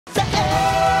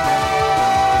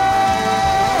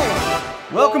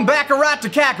Welcome back, Kakarot to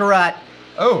Kakarot.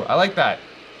 Oh, I like that.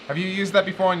 Have you used that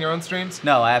before on your own streams?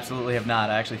 No, I absolutely have not.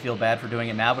 I actually feel bad for doing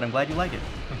it now, but I'm glad you like it.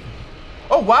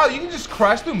 Oh wow, you can just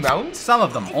crash through mountains? Some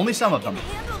of them, only some of them.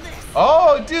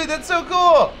 Oh, dude, that's so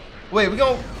cool. Wait,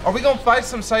 are we gonna fight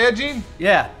some Saiyajin?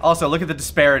 Yeah, also, look at the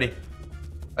disparity.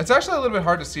 It's actually a little bit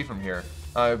hard to see from here.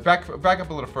 Back up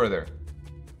a little further.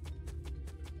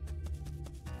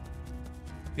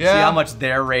 Yeah. See how much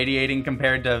they're radiating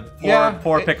compared to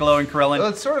poor Piccolo and Krillin? Well,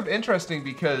 it's sort of interesting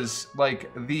because like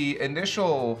the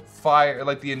initial fire,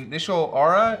 like the initial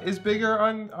aura is bigger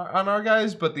on our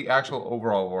guys, but the actual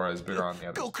overall aura is bigger on the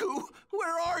others. Goku,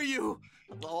 where are you?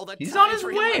 He's on his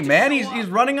way, man. He's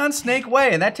running on Snake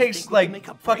Way, and that takes like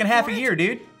fucking half a year,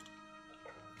 dude.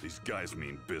 These guys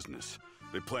mean business.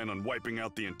 They plan on wiping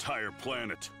out the entire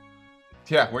planet.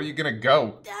 Yeah, where are you gonna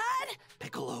go? Dad?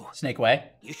 Piccolo. Snake Way.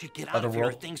 You should get out of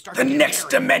here. The next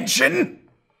dimension.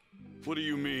 What do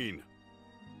you mean?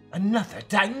 Another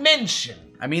dimension.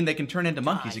 I mean, they can turn into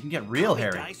monkeys. It can get real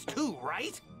hairy. Dice too,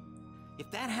 right? If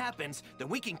that happens, then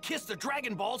we can kiss the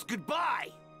Dragon Balls goodbye.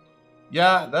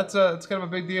 Yeah, it's kind of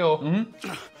a big deal.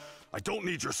 Mm-hmm. I don't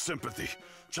need your sympathy.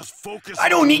 Just focus. I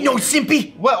don't need no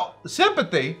sympathy. Well,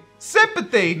 sympathy?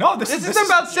 Sympathy? No, this isn't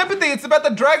about sympathy. It's about the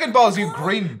Dragon Balls, you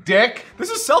green dick. This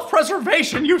is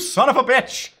self-preservation, you son of a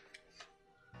bitch.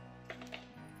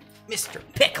 Mr.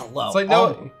 Piccolo. It's like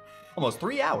no, almost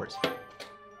 3 hours.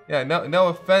 Yeah, no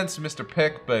offense, Mr.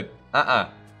 Pick, but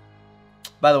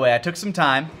By the way, I took some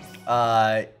time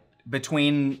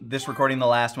between this recording and the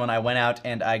last one. I went out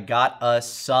and I got us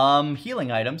some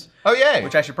healing items. Oh yay!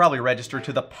 Which I should probably register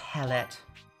to the palette.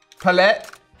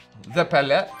 The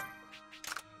palette.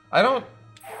 I don't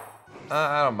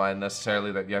mind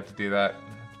necessarily that you have to do that.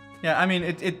 Yeah, I mean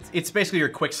it's basically your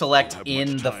quick select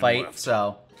in the fight, left.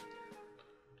 So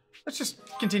let's just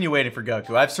continue waiting for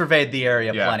Goku. I've surveyed the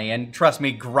area plenty, and trust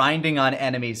me, grinding on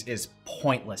enemies is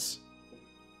pointless.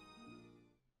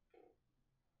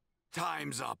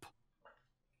 Time's up.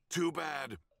 Too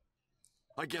bad.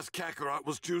 I guess Kakarot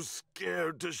was too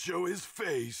scared to show his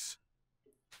face.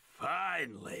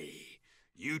 Finally.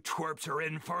 You twerps are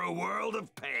in for a world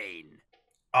of pain.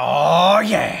 Oh,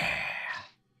 yeah.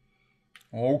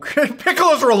 Okay,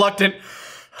 Piccolo's reluctant.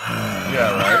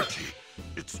 Yeah, right?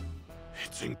 It's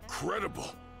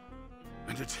incredible.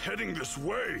 And it's heading this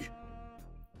way.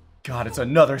 God, it's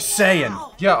another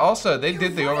Saiyan. Yeah, also, they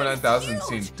did the over 9,000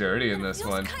 scene dirty in this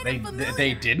one.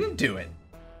 They didn't do it.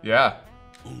 Yeah.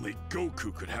 Only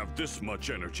Goku could have this much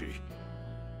energy.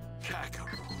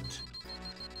 Kakarot.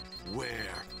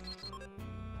 Where?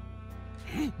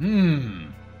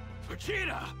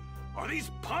 Vegeta! Are these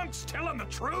punks telling the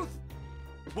truth?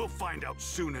 We'll find out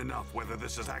soon enough whether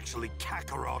this is actually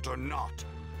Kakarot or not.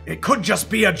 It could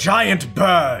just be a giant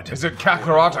bird. Is it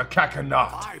Kakarot or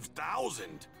Kakarot?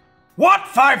 5,000? What?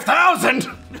 5,000?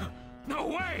 No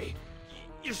way!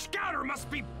 Your scouter must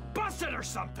be busted or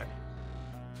something.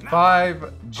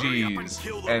 5 G's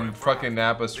and fucking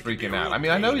Nappa's freaking out. I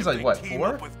mean, I know he's like, what,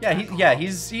 4? Yeah,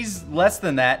 he's less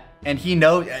than that, and he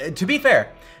knows, to be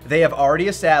fair, they have already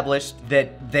established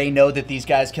that they know that these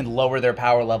guys can lower their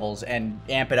power levels and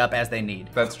amp it up as they need.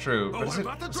 That's true. But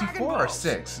is he 4 or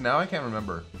 6? Now I can't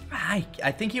remember. I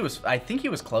think he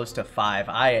was close to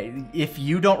 5. If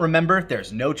you don't remember,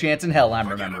 there's no chance in hell I'm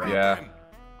remembering. Yeah.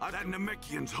 That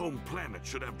Namekian's home planet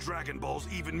should have Dragon Balls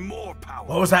even more power.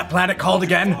 What was that planet called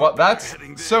again? Well,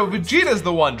 so Vegeta's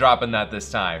the one dropping that this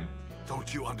time.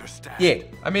 Don't you understand? Yeah.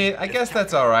 I mean, I guess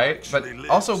that's all right, but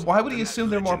also, why would he assume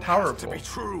they're more powerful?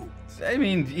 I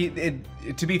mean,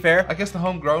 to be fair, I guess the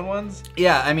homegrown ones?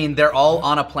 Yeah, I mean, they're all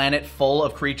on a planet full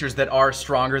of creatures that are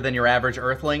stronger than your average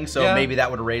Earthling, so maybe that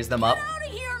would raise them up.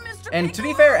 And to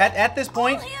be fair, at this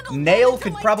point, Nail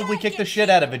could probably kick the shit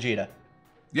out of Vegeta.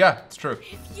 Yeah, it's true.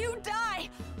 If you die,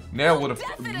 Nail would have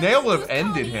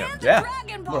ended him. Yeah,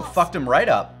 would have fucked him right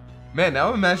up. Man, now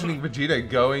I'm imagining Vegeta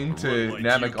going to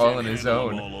Namek all on his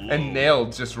own, and Nail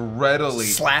just readily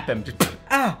slap him.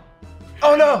 Ah!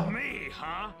 Oh no! Me,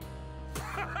 huh?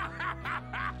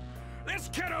 This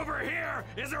kid over here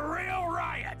is a real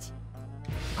riot.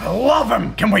 I love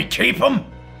him. Can we keep him?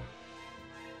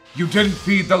 You didn't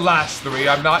feed the last 3.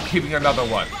 I'm not keeping another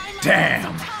one.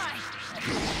 Damn.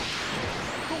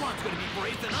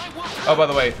 Oh, by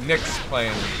the way, Nick's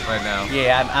playing right now.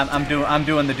 Yeah, I'm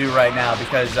doing the do right now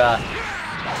because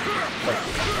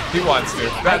he wants to.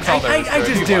 That's all there is to it. I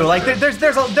just do. Like there's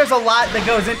a lot that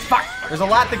goes in. Fuck. There's a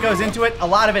lot that goes into it. A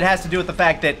lot of it has to do with the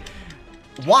fact that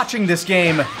watching this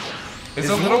game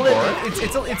is a little boring.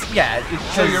 It's yeah.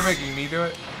 So you're making me do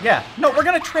it? Yeah. No, we're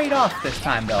gonna trade off this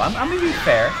time though. I'm gonna be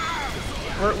fair.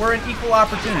 We're an equal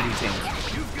opportunity team.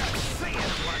 You've got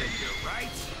Saiyan-blood in you, right?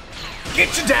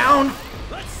 Get you down!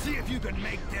 Let's see if you can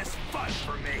make this fun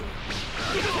for me.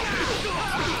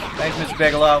 Thanks, Mr.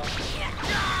 Bigelow.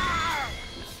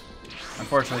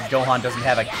 Unfortunately, Gohan doesn't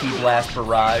have a Ki Blast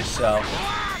barrage, so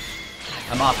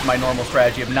I'm off to my normal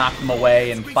strategy of knock them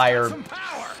away and fire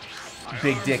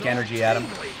big dick energy at him.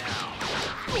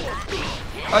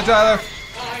 Hi, Tyler.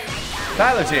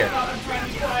 Tyler's here.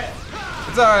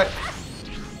 It's alright.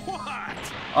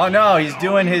 Oh no, he's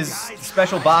doing his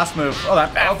special boss move. Oh,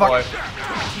 that Oh, boy.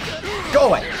 Go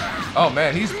away. Oh,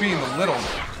 man, he's being a little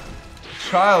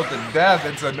child to death.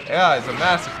 It's a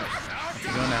massacre. What's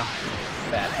he doing now?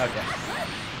 Bad. Okay.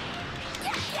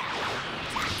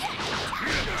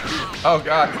 Oh,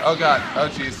 God. Oh, God. Oh,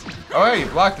 jeez. Oh, hey, you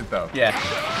blocked it, though. Yeah.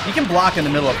 He can block in the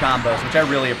middle of combos, which I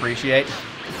really appreciate.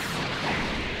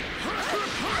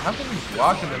 How can he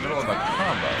block in the middle of a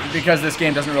combo? Because this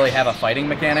game doesn't really have a fighting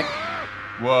mechanic.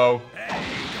 Whoa.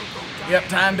 Yep,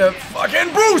 time to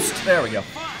fucking boost! There we go.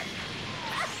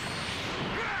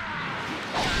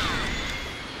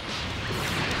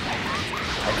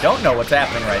 I don't know what's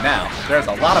happening right now. There's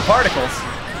a lot of particles.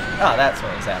 Oh, that's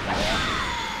what was happening.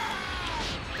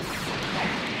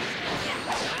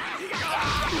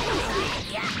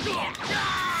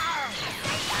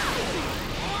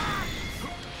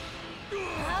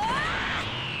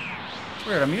 It's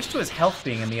weird, I'm used to his health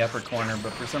being in the upper corner,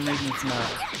 but for some reason it's not.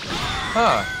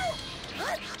 Huh.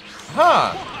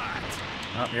 Huh.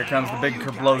 Oh, here comes the big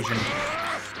Kerblosion.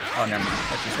 Oh, never mind.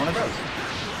 That's just one of those.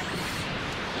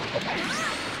 Oh.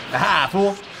 Aha,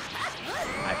 fool!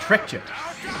 I tricked you.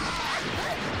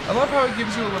 I love how it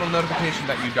gives you a little notification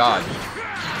that you dodged.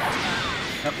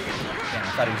 Oh. Damn,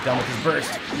 I thought he was done with his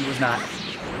burst. He was not.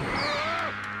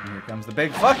 And here comes the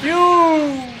big fuck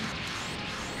you!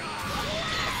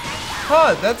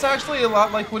 Huh, that's actually a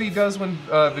lot like what he does when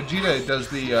Vegeta does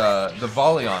the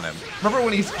volley on him. Remember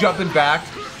when he's jumping back?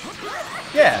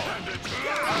 Yeah.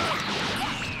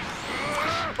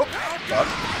 Oh, fuck.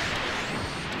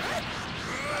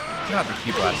 God, the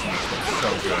Ki Blast in this looks so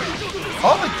good.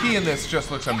 All the Ki in this just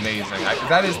looks amazing.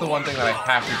 That is the one thing that I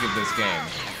have to give this game.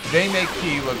 They make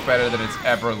Ki look better than it's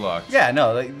ever looked. Yeah,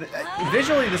 no, like,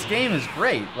 visually this game is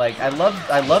great. Like, I love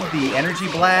the energy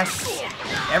blasts.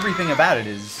 Everything about it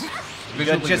is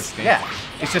Visually good. Just, distinct. yeah,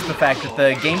 it's just the fact that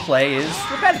the gameplay is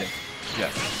repetitive.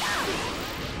 Yes.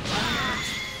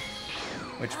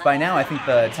 Which by now I think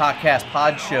the Talkcast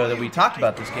Pod show that we talked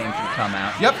about this game should come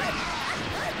out. Yep.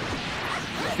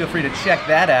 Feel free to check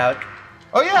that out.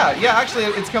 Oh yeah, yeah. Actually,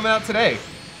 it's coming out today.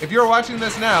 If you're watching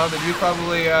this now, then you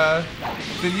probably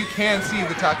then you can see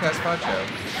the Talkcast Pod show.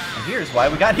 And here's why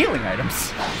we got healing items.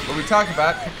 Where we talk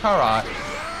about Kakarot.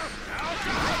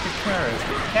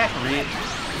 Kakarot.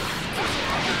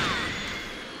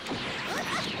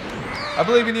 I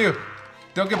believe in you.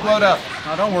 Don't get blowed up.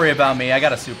 Oh, don't worry about me. I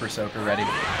got a Super Soaker ready.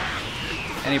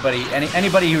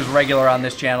 Anybody who's regular on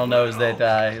this channel knows that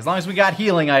as long as we got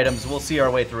healing items, we'll see our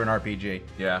way through an RPG.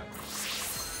 Yeah.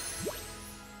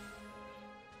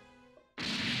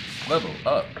 Level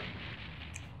up.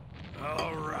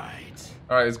 All right.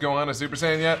 All right, is Gohan a Super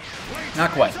Saiyan yet?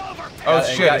 Not quite. Oh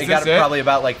shit! You Is got this it? probably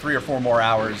about like 3 or 4 more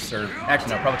hours, or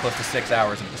actually no, probably close to 6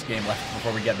 hours of this game left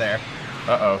before we get there.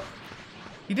 Uh-oh.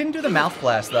 He didn't do the mouth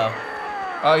blast though.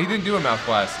 He didn't do a mouth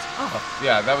blast. Oh.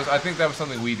 Yeah, that was. I think that was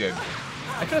something we did.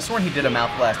 I could have sworn he did a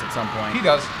mouth blast at some point. He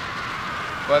does.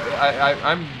 But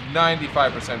I'm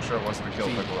 95% sure it wasn't a kill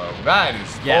Piccolo. That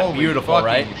is holy beautiful, fucking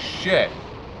right? shit.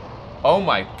 Oh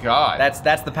my god.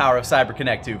 That's the power of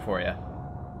CyberConnect 2 for you.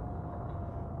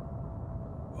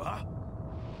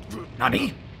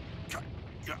 Nani?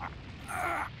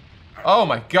 Oh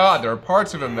my god, there are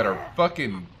parts of him that are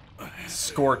fucking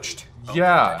Scorched.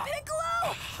 yeah.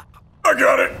 I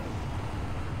got it.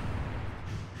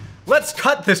 Let's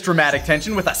cut this dramatic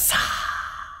tension with a sa.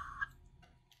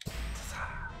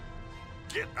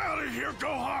 Get out of here,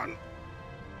 Gohan.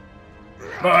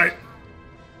 Bye.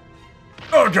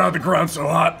 Oh god, the ground's so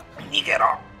hot. You get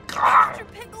off. Mr.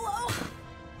 Piccolo!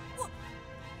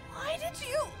 Why did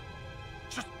you...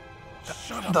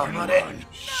 Shut up and run.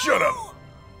 Shut up.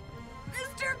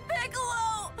 Mr.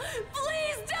 Piccolo!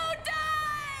 Please don't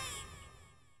die!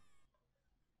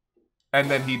 And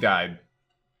then he died.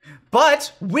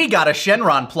 But we got a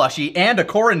Shenron plushie and a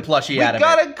Korin plushie out of it. We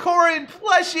got a Korin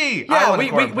plushie! I Yeah, want a we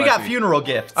Korin got plushie. funeral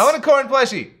gifts. I want a Korin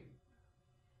plushie!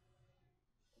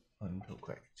 Real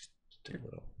quick. Just a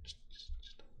little.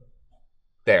 Just a little.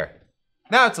 There.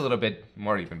 Now it's a little bit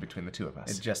more even between the two of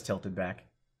us. It just tilted back.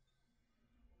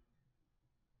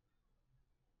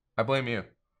 I blame you.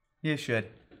 You should.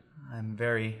 I'm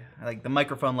very... Like, the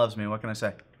microphone loves me. What can I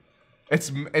say?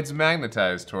 It's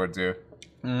magnetized towards you.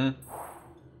 A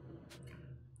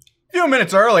few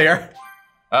minutes earlier.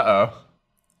 Uh-oh.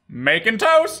 Making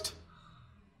toast.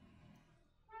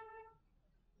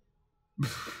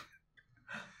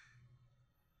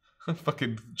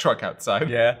 Fucking truck outside.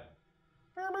 Yeah.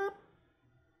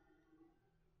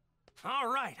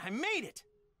 All right, I made it.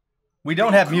 We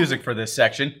don't have music for this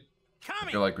section. I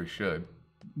Coming. feel like we should.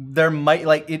 There might,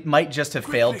 like, it might just have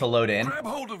failed to load in. Grab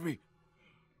hold of me.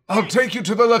 I'll take you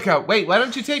to the lookout. Wait, why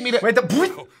don't you take me to... Wait,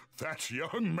 Oh, that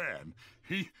young man.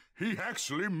 He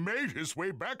actually made his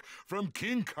way back from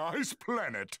King Kai's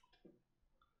planet.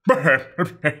 Thank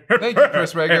you,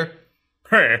 Chris Rager.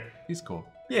 He's cool.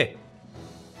 Yeah.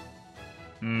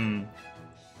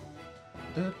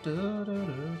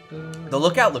 The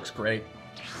lookout looks great.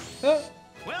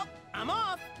 Well, I'm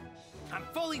off. I'm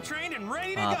fully trained and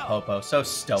ready to go. Popo, so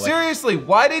stoic. Seriously,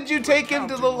 why did you take him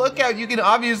to the lookout? You can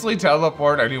obviously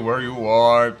teleport anywhere you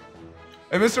want.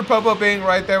 And Mr. Popo being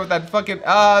right there with that fucking,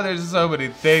 there's so many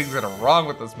things that are wrong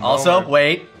with this moment. Also,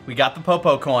 wait, we got the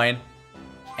Popo coin,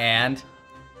 and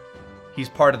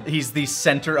he's the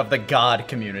center of the God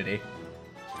community.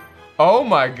 Oh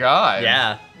my god.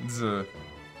 Yeah. It's,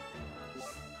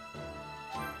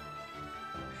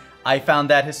 I found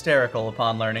that hysterical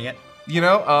upon learning it. you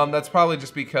know, that's probably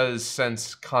just because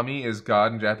since Kami is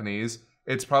God in Japanese,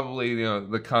 it's probably, you know,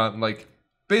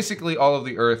 basically all of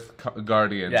the Earth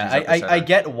Guardians. Yeah, I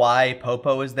get why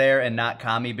Popo is there and not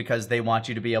Kami, because they want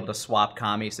you to be able to swap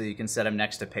Kami so you can set him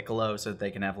next to Piccolo so that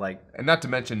they can have, like... And not to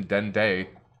mention Dende.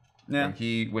 Yeah.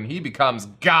 When he becomes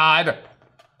God.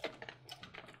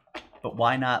 But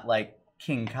why not, like,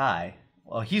 King Kai?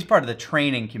 Well, he's part of the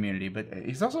training community, but...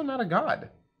 He's also not a god.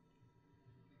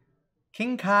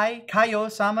 King Kai,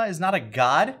 Kaio-sama, is not a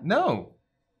god? No.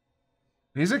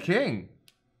 He's a king.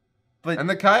 But And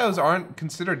the Kaios aren't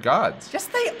considered gods. yes,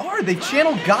 they are. They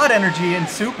channel god energy in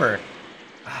Super.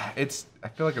 I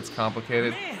feel like it's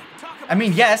complicated. Man, talk about I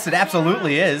mean, yes, it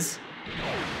absolutely is.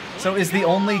 So is the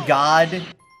only god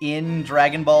in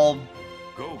Dragon Ball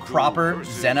Goku proper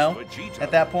versus Zeno Vegeta.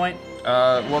 at that point?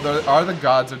 Well, there are the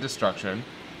gods of destruction,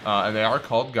 and they are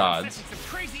called gods. sensing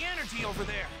some crazy energy over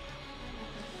there.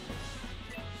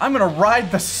 I'm gonna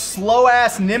ride the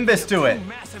slow-ass Nimbus to it. Two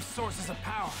massive sources of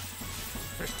power.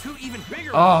 There's two even bigger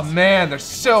Oh ones. man, they're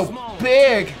so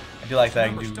big! I do like that I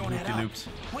can do Numbers don't add up. loop-de-loops.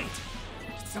 Wait,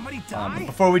 did somebody But die?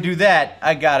 before we do that,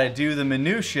 I gotta do the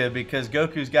minutia because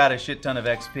Goku's got a shit ton of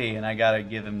XP and I gotta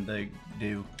give him the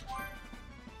due.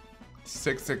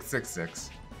 6666.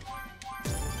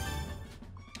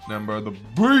 Number of the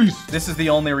beast! This is the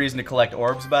only reason to collect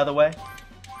orbs, by the way.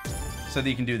 So that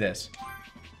you can do this.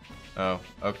 Oh,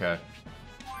 okay.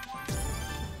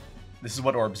 This is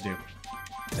what orbs do.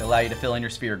 They allow you to fill in your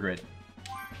sphere grid.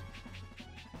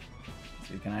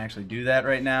 So can I actually do that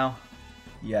right now?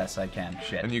 Yes, I can.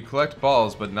 Shit. And you collect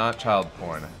balls, but not child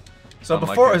porn. So Unlike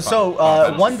before, in so Final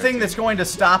Fantasy one 15. thing that's going to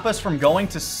stop us from going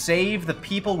to save the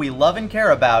people we love and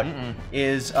care about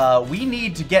is we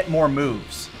need to get more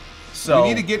moves. So We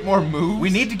need to get more moves? We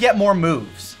need to get more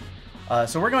moves.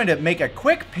 So we're going to make a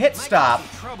quick pit Might stop. cause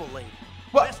some trouble later.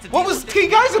 What, Best to what deal was with King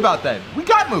Guys about then? We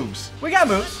got moves! We got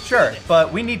moves, sure,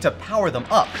 but we need to power them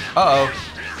up. Uh-oh.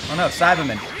 Oh no,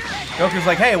 Cyberman. Goku's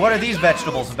like, hey, what are these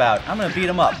vegetables about? I'm gonna beat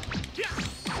them up.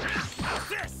 How's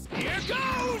this? Here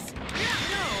goes!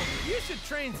 No, you should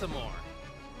train some more.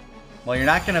 Well, you're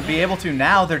not gonna be able to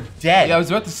now. They're dead. Yeah, I was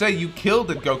about to say, you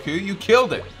killed it, Goku. You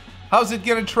killed it. How's it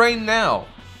gonna train now?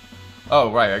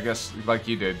 Oh, right, I guess like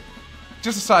you did.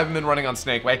 Just a Cyberman running on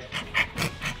Snake Way.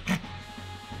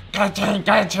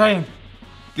 Gotta train.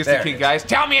 Gets There the it King is. Guys.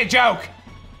 Tell me a joke!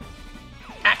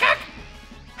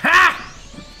 Ha!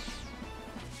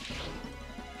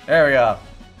 There we go.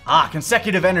 Ah,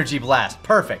 consecutive energy blast.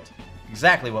 Perfect.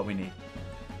 Exactly what we need.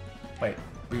 Wait,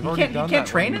 We've you already can't, done you can't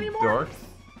that train when we anymore? dork.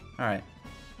 All right.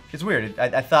 It's weird.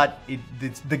 I thought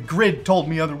the grid told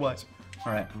me otherwise.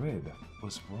 All right. Grid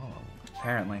was wrong.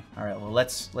 Apparently. All right. Well,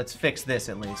 let's fix this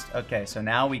at least. Okay. So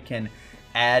now we can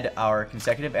add our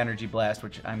consecutive energy blast,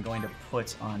 which I'm going to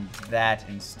put on that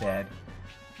instead.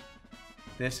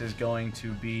 This is going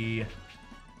to be.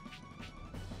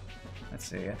 Let's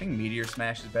see. I think Meteor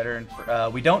Smash is better.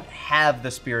 And we don't have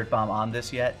the Spirit Bomb on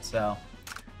this yet, so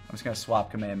I'm just gonna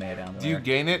swap Kamehameha down there. Do you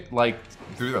gain it, like,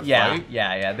 through the Yeah, fight?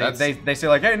 yeah. That's- They say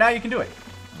like, hey, now you can do it.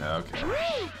 Okay.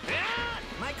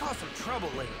 Might cause some trouble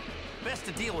later. Best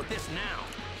to deal with this now.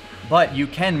 But you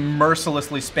can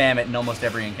mercilessly spam it in almost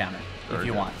every encounter if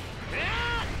you Okay. want.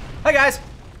 Hi guys.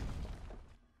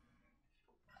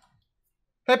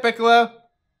 Hey, Piccolo.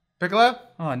 Piccolo?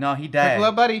 Oh no, he died.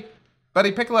 Piccolo, buddy.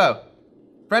 Buddy Piccolo.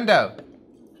 Friendo.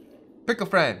 Pickle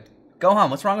friend. Gohan,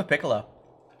 what's wrong with Piccolo?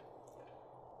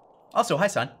 Also, hi,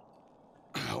 son.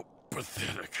 How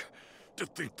pathetic to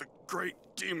think the great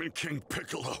Demon King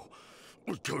Piccolo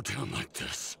would go down like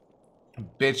this.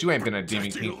 Bitch, you ain't been a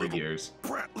Demon Protecting King a for little years.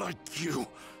 brat like you.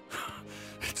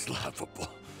 It's laughable.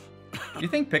 Do you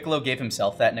think Piccolo gave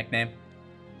himself that nickname?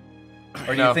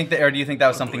 Or do No. you think that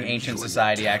was something ancient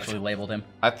society actually labeled him?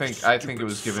 I think it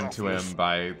was given to him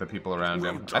by the people around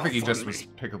him. I think he just was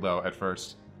Piccolo at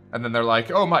first. And then they're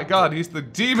like, oh my god, he's the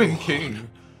Demon King.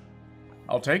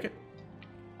 I'll take it.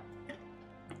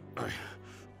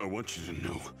 I want you to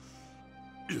know,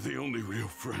 you're the only real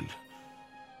friend.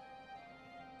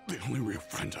 The only real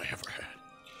friend I ever had.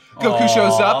 Goku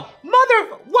shows up.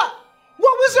 Mother, what?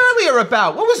 What was earlier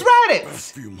about? What was Raditz?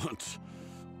 Last few months,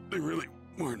 they really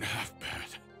weren't half bad.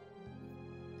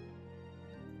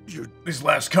 These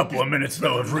last couple of minutes,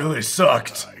 though, have really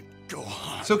sucked. Go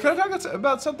on. So can I talk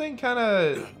about something kind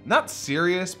of not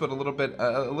serious, but a little bit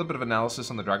of analysis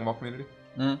on the Dragon Ball community?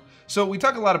 So we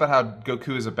talk a lot about how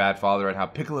Goku is a bad father and how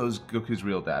Piccolo's Goku's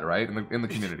real dad, right? In the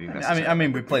community. I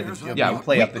mean, we played the we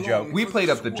play up the joke. We played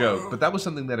up the joke, but that was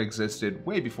something that existed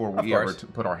way before we ever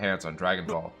put our hands on Dragon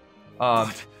Ball.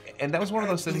 And that was one of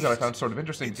those things that I found sort of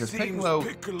interesting because Piccolo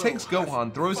takes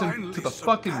Gohan, throws him to the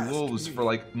fucking wolves for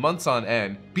like months on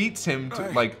end, beats him to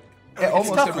like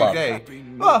almost tough every love. day.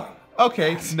 Oh,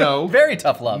 okay, no. Very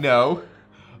tough love. No.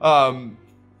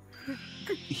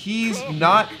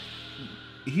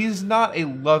 He's not a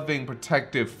loving,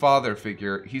 protective father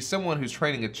figure. He's someone who's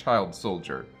training a child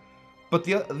soldier. But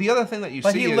the other thing that you see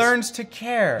is... But he learns to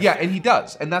care. Yeah, and he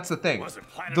does, and that's the thing.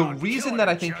 The reason that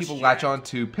I think people latch on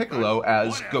to Piccolo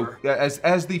as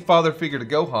the father figure to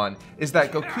Gohan is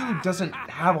that Goku doesn't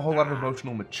have a whole lot of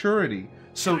emotional maturity.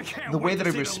 So the way that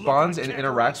he responds and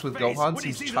interacts with Gohan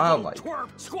seems childlike.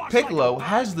 Piccolo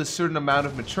has this certain amount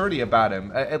of maturity about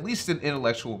him, at least an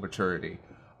intellectual maturity,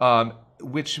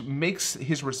 which makes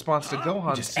his response to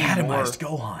Gohan Just seem atomized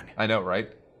more... Gohan. I know,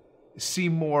 right?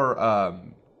 Seem more,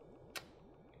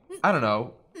 I don't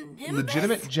know,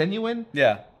 legitimate, genuine?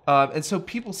 Yeah. And so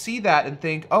people see that and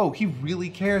think, oh, he really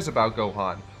cares about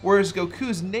Gohan. Whereas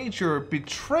Goku's nature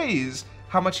betrays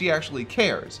how much he actually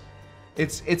cares.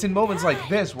 It's in moments like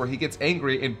this where he gets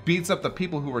angry and beats up the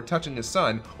people who were touching his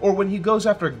son, or when he goes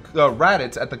after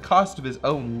Raditz at the cost of his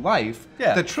own life,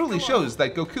 that truly shows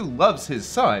that Goku loves his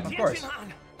son. Of course.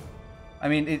 I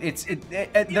mean,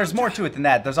 there's more to it than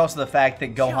that. There's also the fact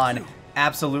that Gohan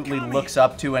absolutely looks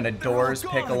up to and adores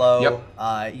Piccolo.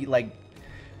 Yep.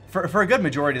 For a good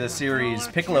majority of the series,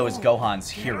 Piccolo is Gohan's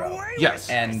hero. Yes.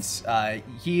 And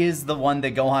he is the one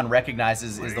that Gohan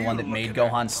recognizes is the one that made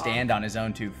Gohan stand on his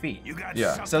own 2 feet.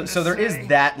 Yeah. So there is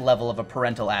that level of a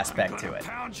parental aspect to it.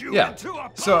 Yeah.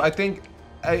 So I think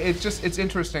it's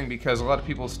interesting because a lot of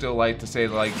people still like to say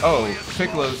like, oh,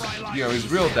 Piccolo's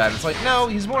his real dad. It's like, no,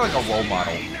 he's more like a role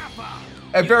model.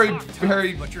 A very,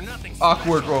 very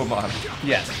awkward role model.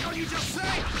 Yes.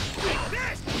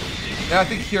 And I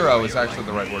think hero is actually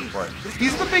the right word for it.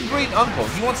 He's the big great uncle.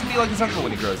 He wants to be like his uncle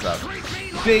when he grows up.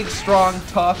 Big, strong,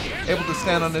 tough, able to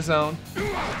stand on his own.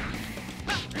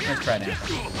 Let's try now.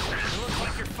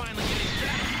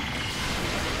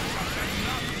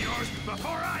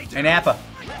 Hey, Nappa.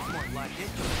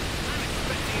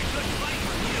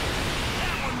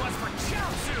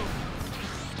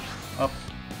 Oh,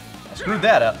 I screwed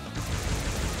that up.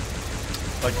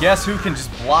 But guess who can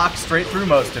just block straight through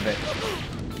most of it?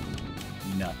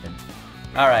 Nothing.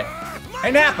 All right.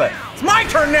 Hey, Nappa, it's my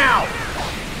turn now!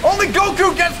 Only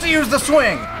Goku gets to use the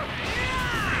swing!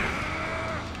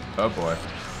 Oh boy.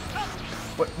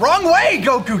 What? Wrong way,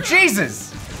 Goku,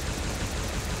 Jesus!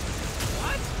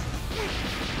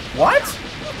 What?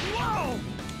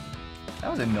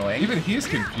 That was annoying. Even he's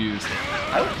confused.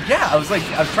 I was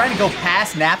trying to go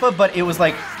past Nappa, but it was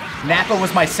like Nappa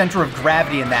was my center of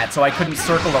gravity in that, so I couldn't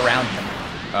circle around him.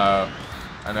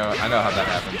 I know how that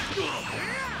happens.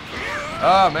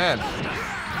 Oh man.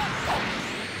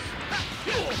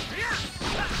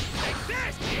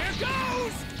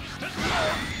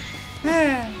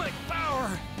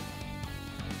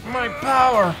 My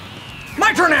power.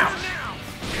 My turn now.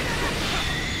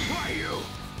 Why you?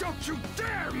 Don't you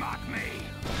dare mock me!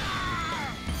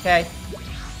 Okay.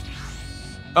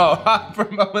 Oh, for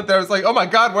a moment there I was like, oh my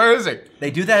god, where is he?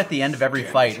 They do that at the end of every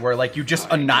fight, where like you just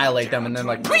annihilate them and then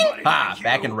like,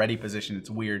 back in ready position. It's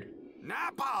weird.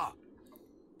 Nappa!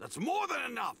 That's more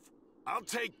than enough. I'll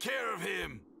take care of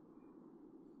him.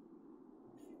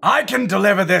 I can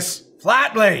deliver this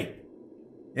flatly,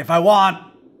 if I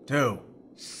want to.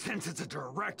 Since it's a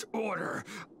direct order,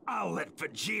 I'll let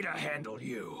Vegeta handle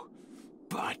you.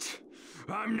 But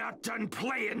I'm not done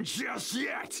playing just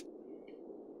yet.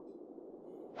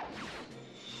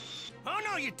 Oh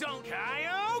no, you don't,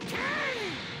 Kaioken!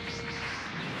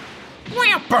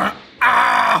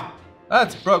 Ah!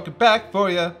 That's broken back for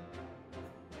you.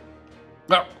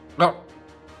 No, no.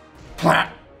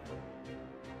 Plat.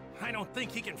 I don't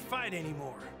think he can fight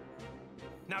anymore.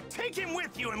 Now take him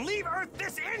with you and leave Earth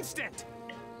this instant!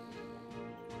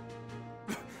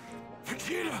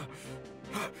 Vegeta!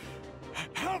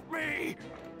 Help me!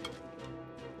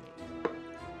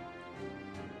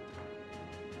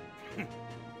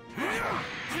 What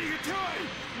are you doing?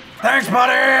 Thanks,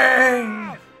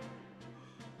 buddy!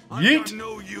 I've Yeet. got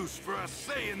no use for a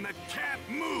Saiyan that can't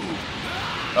move!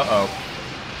 Uh-oh.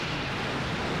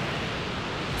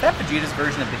 Is that Vegeta's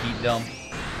version of the heat dome?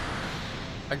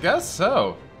 I guess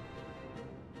so.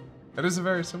 It is a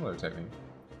very similar technique.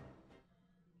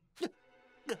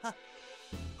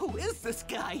 Who is this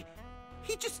guy?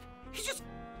 He just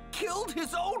killed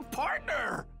his own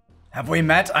partner! Have we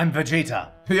met? I'm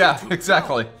Vegeta. Yeah,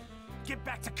 exactly. Get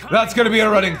back to Kami. That's gonna be a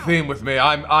running theme with me.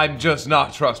 I'm just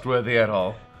not trustworthy at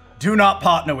all. Do not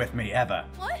partner with me, ever.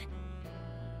 What?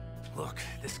 Look,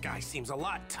 this guy seems a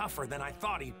lot tougher than I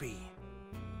thought he'd be.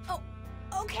 Oh,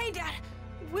 okay, Dad.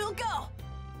 We'll go.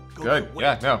 Good. Wait.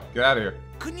 Yeah, no, get out of here.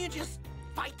 Couldn't you just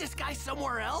fight this guy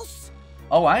somewhere else?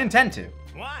 Oh, I intend to.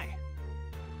 Why?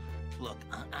 Look,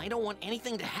 I don't want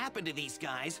anything to happen to these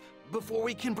guys before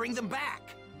we can bring them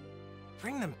back.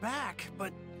 Bring them back?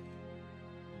 But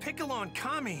Piccolo and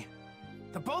Kami,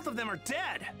 the both of them are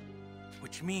dead.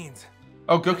 Which means...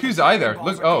 Oh, Goku's either. Balls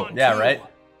Look, are oh. gone Yeah, too. right?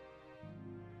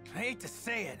 I hate to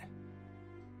say it,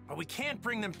 but we can't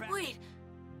bring them back. Wait,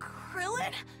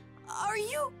 Krillin? Are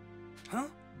you... Huh?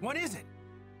 What is it?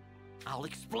 I'll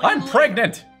explain I'm later.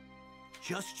 pregnant!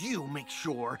 Just you make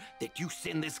sure that you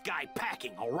send this guy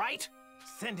packing, all right?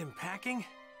 Send him packing?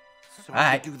 So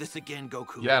Aye. do this again,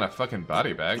 Goku. Yeah, in a fucking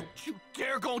body bag. Don't you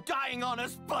dare go dying on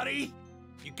us, buddy!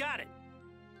 You got it.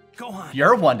 Go on.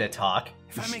 You're one to talk.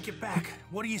 If I make it back,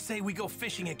 what do you say we go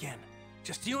fishing again?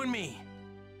 Just you and me.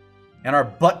 And our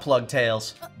butt plug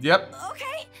tails. Yep.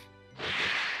 Okay?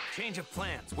 Change of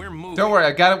plans. We're moving. Don't worry,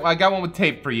 I got one with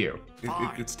tape for you.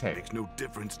 Fine. It's tape. Makes no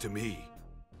difference to me.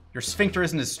 Your sphincter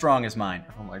isn't as strong as mine.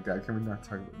 Oh my god, can we not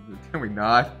talk about this? Can we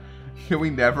not? Can we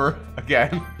never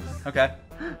again? Okay.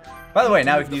 By the way,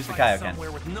 now we can Move use the fight Kaioken.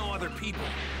 somewhere with no other people.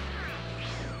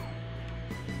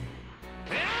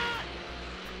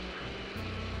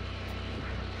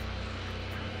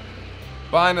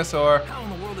 Binosaur. How in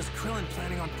the world is Krillin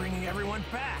planning on bringing everyone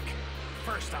back?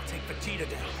 First, I'll take Vegeta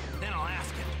down. Then I'll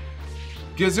ask him.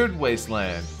 Gizzard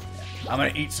Wasteland. I'm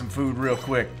gonna eat some food real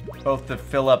quick, both to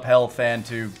fill up health and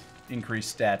to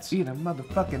increase stats. Eat a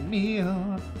motherfucking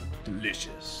meal.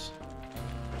 Delicious.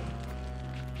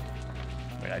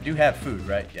 Wait, I do have food,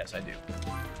 right? Yes, I do.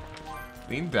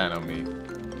 Lean dino meat.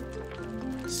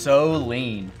 So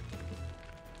lean.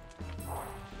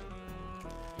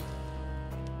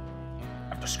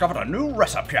 I've discovered a new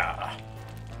recipe.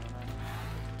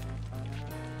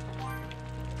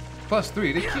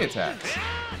 +3 to key attacks.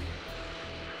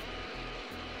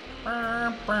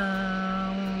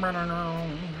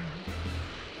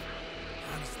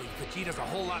 Honestly, Vegeta's a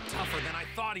whole lot tougher than I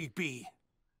thought he'd be.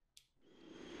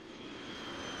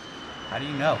 How do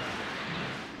you know?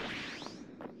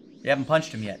 You haven't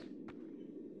punched him yet.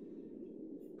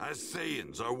 As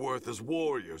Saiyans, our worth as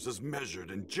warriors is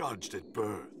measured and judged at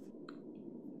birth.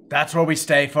 That's where we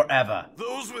stay forever.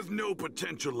 Those with no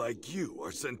potential like you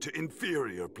are sent to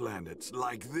inferior planets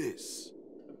like this.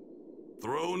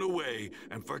 Thrown away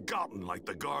and forgotten like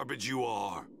the garbage you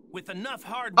are. With enough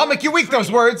hard I'll work make you and weak, those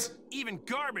training, words. Even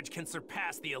garbage can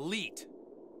surpass the elite.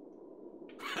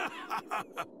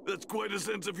 That's quite a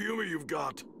sense of humor you've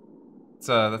got.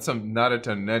 That's some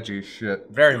Naruto Neji shit.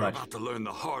 Very You're much. about to learn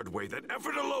the hard way that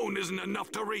effort alone isn't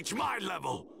enough to reach my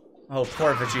level. Oh,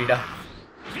 poor Vegeta.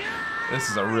 This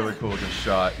is a really cool looking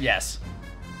shot. Yes.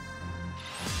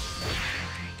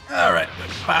 All right.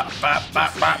 Bop, bop,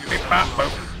 bop, bop, beep, bop,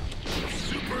 boop.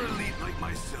 Super elite like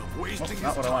myself, wasting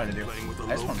Not his what I wanted time to do. playing with a I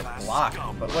just wanted to low-class block,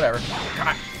 scum. but whatever.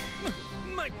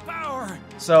 My power!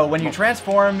 So when you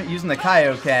transform using the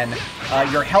Kaioken,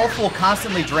 your health will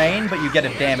constantly drain, but you get a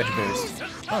damage boost.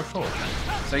 Oh, cool.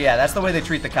 So yeah, that's the way they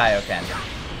treat the Kaioken.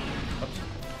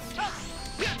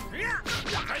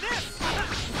 Try this!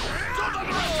 Don't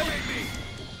underestimate me!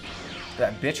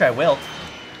 That bitch, I will.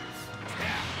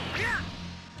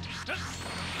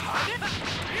 Try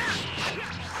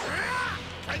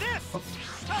this!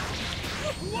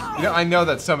 You know, I know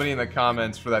that somebody in the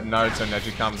comments for that Naruto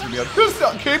Neji comments would be like, this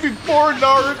came before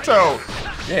Naruto!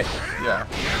 Yeah. Yeah.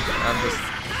 I'm just...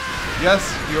 Yes,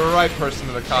 you're right, person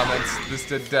in the comments. This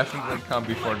did definitely come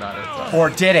before Naruto. Or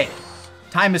did it?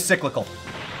 Time is cyclical.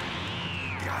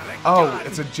 Oh,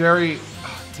 it's a Jerry.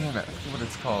 Oh, damn it! I forget what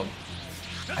it's called.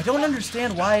 I don't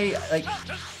understand why, like,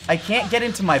 I can't get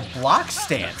into my block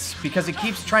stance because it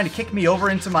keeps trying to kick me over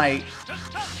into my...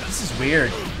 This is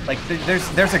weird. Like,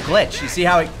 there's a glitch. You see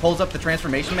how it pulls up the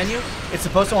transformation menu? It's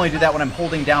supposed to only do that when I'm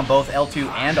holding down both L2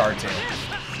 and R2.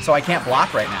 So I can't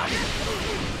block right now.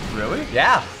 Really?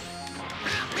 Yeah.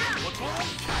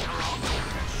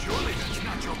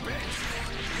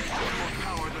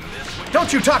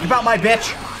 Don't you talk about my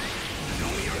bitch!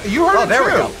 You heard it there too.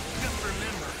 we go.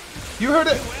 You heard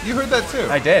it. You heard that too.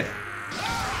 I did.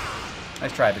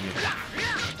 Nice try, Vegeta.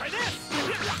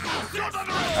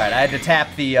 Alright, I had to tap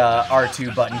the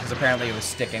R2 button because apparently it was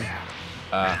sticking.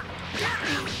 No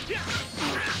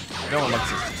one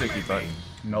likes a sticky button.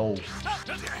 No.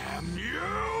 Damn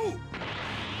you!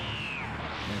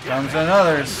 Here comes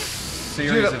another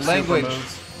series of language. super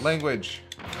moves. Language.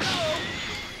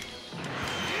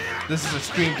 This is a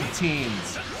stream to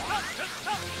teens.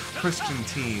 Christian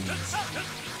teens.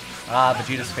 Ah,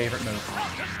 Vegeta's favorite move.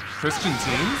 Christian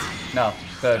teens? No,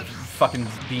 the fucking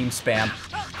beam spam.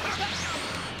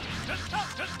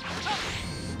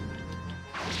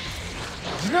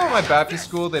 Did you know at my Baptist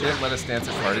school they didn't let us dance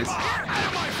at parties?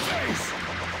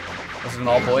 This is an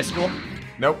all-boys school?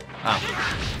 Nope. Ah,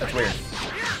 that's weird.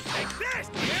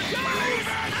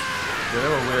 Yeah, they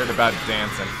were weird about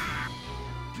dancing.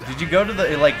 Did you go to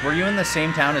the, like, were you in the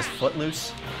same town as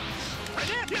Footloose?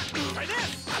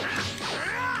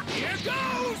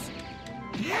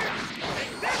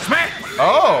 Smack!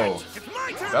 Oh!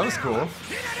 That was cool.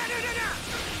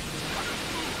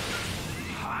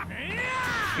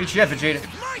 Good shit, Vegeta.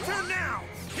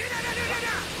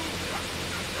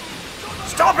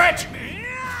 Stop it!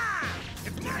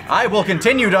 I will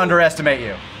continue to underestimate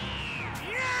you.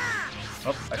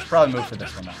 Oh, I should probably move for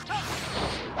this one now.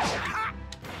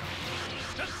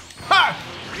 Ha!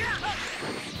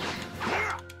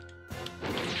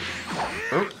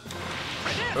 Oop.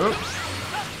 Oop.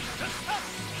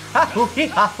 Ha hoo hee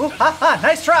ha hoo ha ha!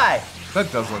 Nice try! That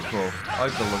does look cool. I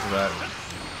like the look of that.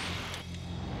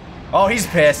 Oh, he's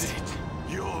pissed.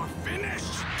 You're finished,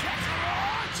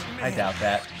 Kakarot! I doubt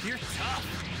that. You're tough.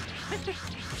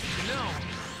 No,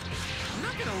 I'm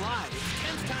not gonna lie.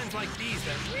 It's 10 times like these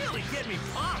that really get me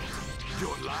pumped.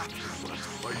 You're laughing, but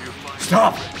are you finding...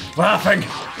 Stop laughing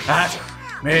at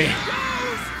me.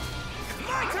 It's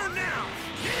my turn now.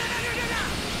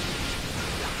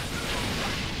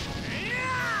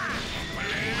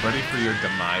 Ready for your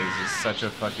demise is such a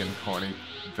fucking corny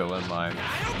villain line.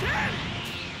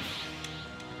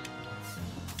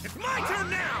 It's my turn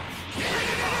now.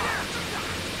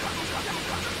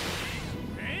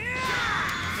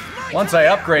 Once I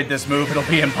upgrade this move, it'll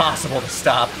be impossible to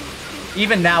stop.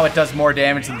 Even now, it does more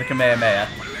damage than the Kamehameha.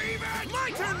 It's my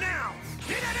turn now.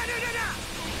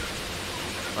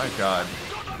 My god.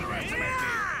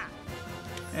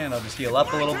 And I'll just heal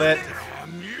up a little bit.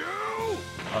 Damn you!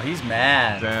 Oh, he's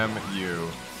mad. Damn you.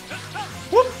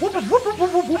 Whoop, whoop, whoop, whoop,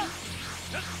 whoop, whoop, whoop.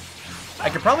 I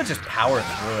could probably just power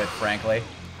through it, frankly.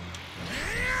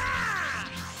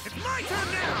 It's my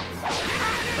turn now.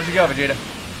 Where'd you go, Vegeta?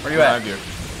 Where you Behind at? you.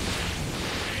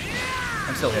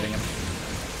 I'm still hitting him.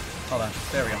 Hold on.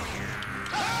 There we go.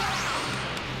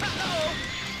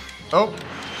 Oh.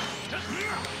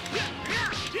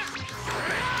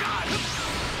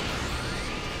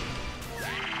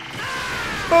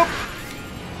 Boop.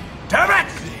 Damn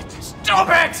it! Stop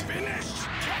it! Finished,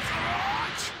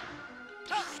 Kakarot!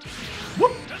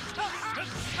 Whoop.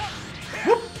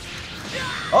 Whoop.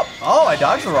 Oh, I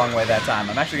dodged the wrong way that time.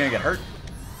 I'm actually gonna get hurt.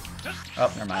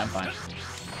 Oh, never mind. I'm fine.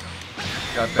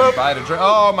 Got them by the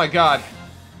oh my god.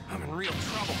 I'm in real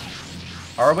trouble.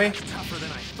 Are we? Tougher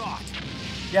than I thought.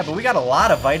 Yeah, but we got a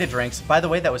lot of Vita drinks. By the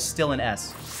way, that was still an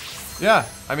S. Yeah,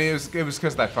 I mean it was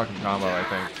because of that fucking combo, I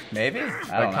think. Maybe? I That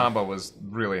don't know. combo was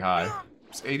really high.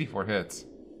 It's 84 hits.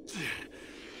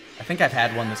 I think I've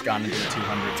had one that's gone into the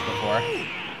 200s before.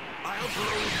 I'll blow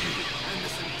you and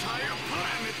this entire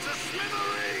planet to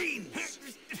smithereens!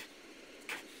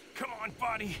 Come on,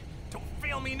 buddy. Don't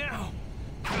fail me now.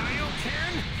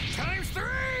 Kaioken times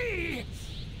 3!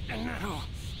 And now...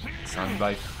 Sounds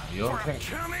like you okay.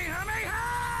 Kamehameha!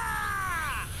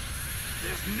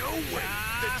 There's no way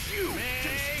that you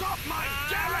can stop my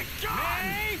Gallic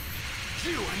gun!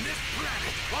 You and this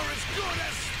planet are as good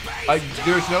as space!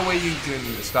 There's no way you can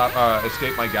stop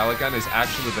escape my Gallic gun is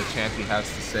actually the chant he has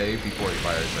to say before he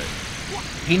fires it.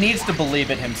 He needs to believe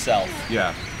it himself.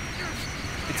 Yeah.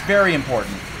 It's very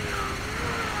important.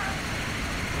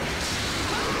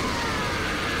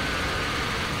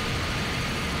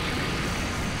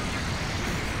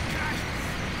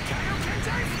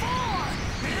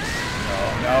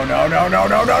 No, no, no, no,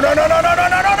 no, no, no, no, no, no, no,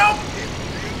 no, no, no!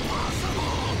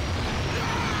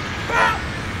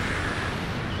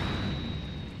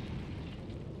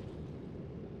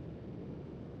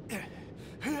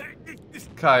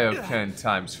 Kaioken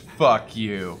times fuck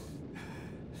you.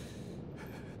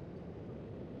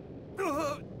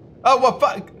 Oh, what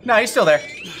fuck? No, he's still there.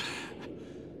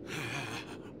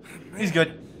 He's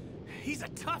good. He's a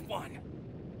tough one.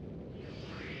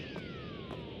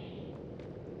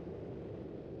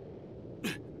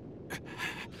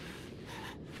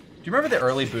 Do you remember the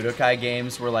early Budokai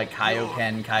games where like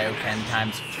Kaioken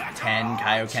times 10,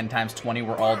 Kaioken times 20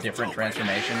 were all different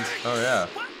transformations? Oh yeah.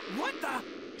 What the?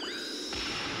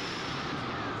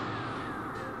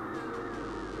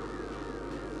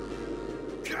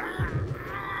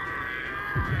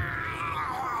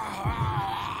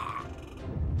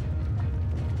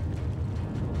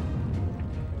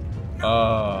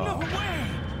 No way!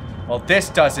 Well, this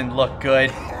doesn't look good.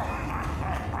 Think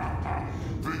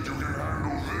you can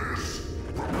handle this?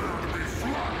 Prepare to be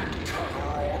flattened,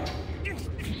 Kakarot.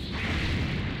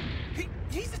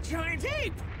 He's a giant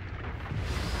ape!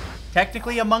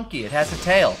 Technically a monkey, it has a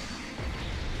tail.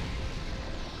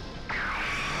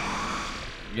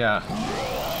 Yeah.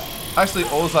 Actually,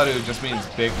 Ozaru just means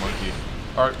big monkey.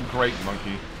 Or great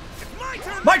monkey. My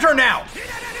turn! My turn now!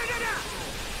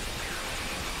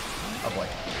 Oh boy.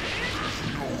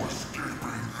 No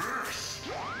escaping this.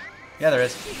 Yeah, there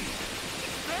is.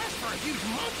 Fast for a huge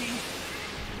monkey!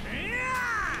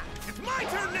 Yeah! It's my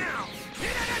turn now!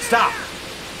 Stop!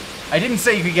 I didn't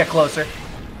say you could get closer.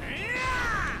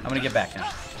 I'm gonna get back now.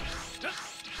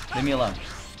 Leave me alone.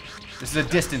 This is a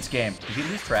distance game. Did you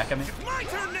lose track of me? My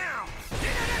turn now!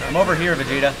 I'm over here,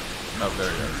 Vegeta. Oh, there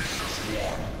he goes.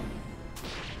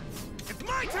 It's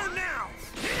my turn now!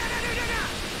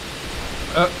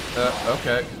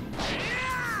 Okay.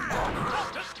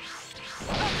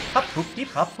 Hop, hoop, heep,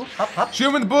 hop, hoop, hop, hop. Shoot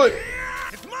him in the butt!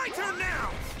 It's my turn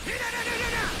now!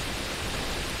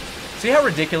 See how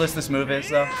ridiculous this move is,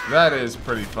 though? That is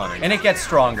pretty funny. And it gets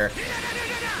stronger.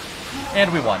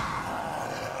 And we won.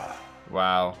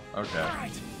 Wow, okay.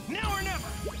 Right, now or never!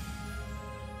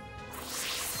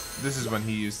 This is when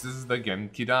he uses the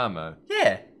Genkidama.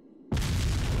 Yeah.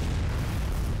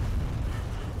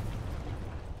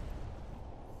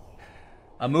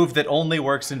 A move that only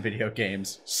works in video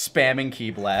games. Spamming key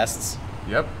blasts.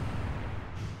 Yep.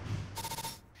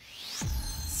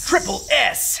 Triple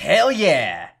S, hell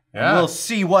yeah. And Yeah. we'll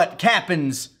see what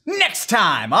happens next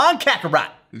time on Kakarot.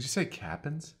 Did you say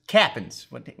Cappins? Cappins.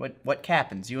 What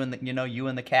cappins? You and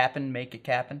the Cappin make it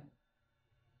Cappin?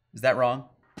 Is that wrong?